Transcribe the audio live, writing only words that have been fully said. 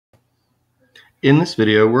In this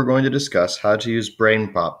video, we're going to discuss how to use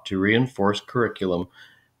Brainpop to reinforce curriculum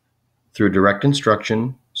through direct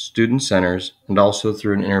instruction, student centers, and also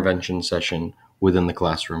through an intervention session within the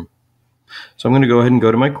classroom. So I'm going to go ahead and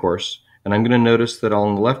go to my course, and I'm going to notice that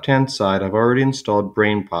on the left-hand side, I've already installed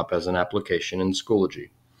Brainpop as an application in Schoology.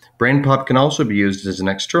 Brainpop can also be used as an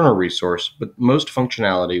external resource, but most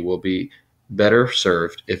functionality will be better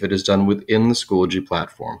served if it is done within the Schoology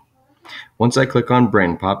platform. Once I click on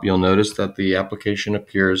Brainpop, you'll notice that the application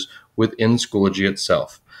appears within Schoology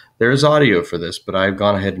itself. There is audio for this, but I've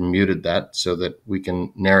gone ahead and muted that so that we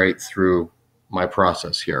can narrate through my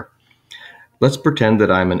process here. Let's pretend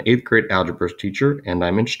that I'm an 8th grade algebra teacher and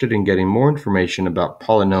I'm interested in getting more information about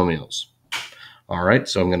polynomials. All right,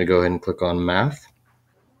 so I'm going to go ahead and click on Math.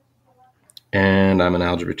 And I'm an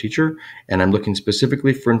algebra teacher, and I'm looking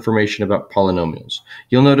specifically for information about polynomials.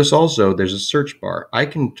 You'll notice also there's a search bar. I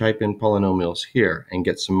can type in polynomials here and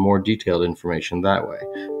get some more detailed information that way.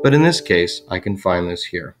 But in this case, I can find this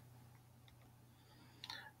here.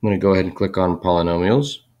 I'm going to go ahead and click on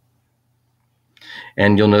polynomials.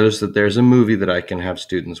 And you'll notice that there's a movie that I can have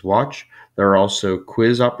students watch. There are also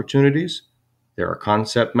quiz opportunities. There are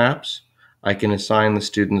concept maps. I can assign the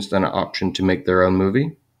students an option to make their own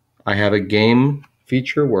movie. I have a game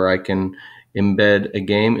feature where I can embed a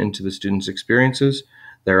game into the students' experiences.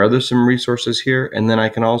 There are some resources here, and then I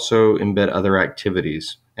can also embed other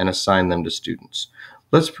activities and assign them to students.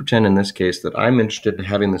 Let's pretend in this case that I'm interested in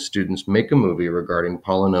having the students make a movie regarding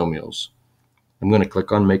polynomials. I'm going to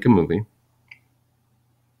click on Make a Movie,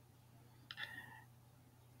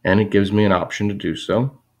 and it gives me an option to do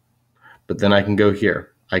so. But then I can go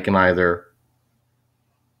here. I can either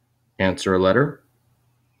answer a letter,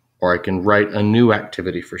 or I can write a new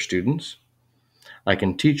activity for students. I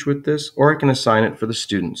can teach with this, or I can assign it for the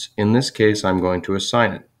students. In this case, I'm going to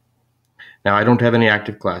assign it. Now, I don't have any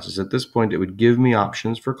active classes. At this point, it would give me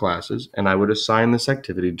options for classes, and I would assign this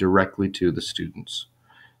activity directly to the students.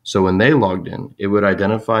 So when they logged in, it would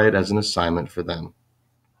identify it as an assignment for them.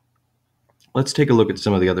 Let's take a look at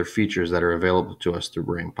some of the other features that are available to us through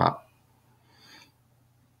Brainpop.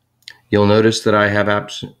 You'll notice that I have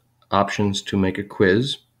options to make a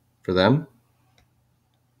quiz for them.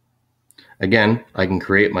 Again, I can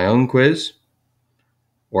create my own quiz,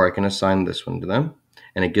 or I can assign this one to them,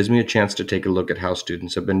 and it gives me a chance to take a look at how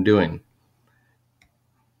students have been doing.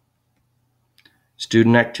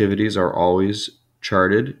 Student activities are always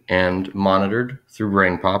charted and monitored through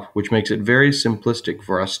Brainpop, which makes it very simplistic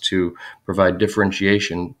for us to provide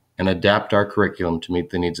differentiation and adapt our curriculum to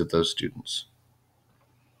meet the needs of those students.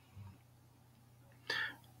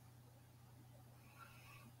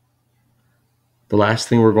 The last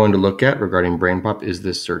thing we're going to look at regarding Brainpop is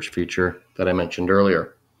this search feature that I mentioned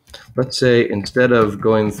earlier. Let's say instead of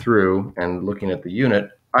going through and looking at the unit,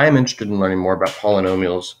 I am interested in learning more about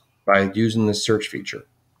polynomials by using this search feature.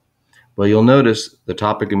 Well, you'll notice the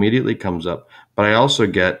topic immediately comes up, but I also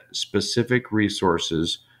get specific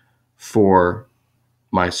resources for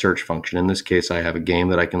my search function. In this case, I have a game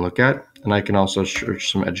that I can look at, and I can also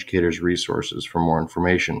search some educators' resources for more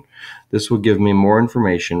information. This will give me more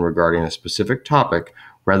information regarding a specific topic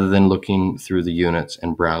rather than looking through the units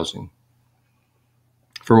and browsing.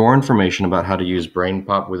 For more information about how to use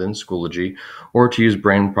Brainpop within Schoology or to use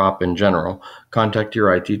Brainpop in general, contact your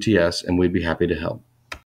ITTS and we'd be happy to help.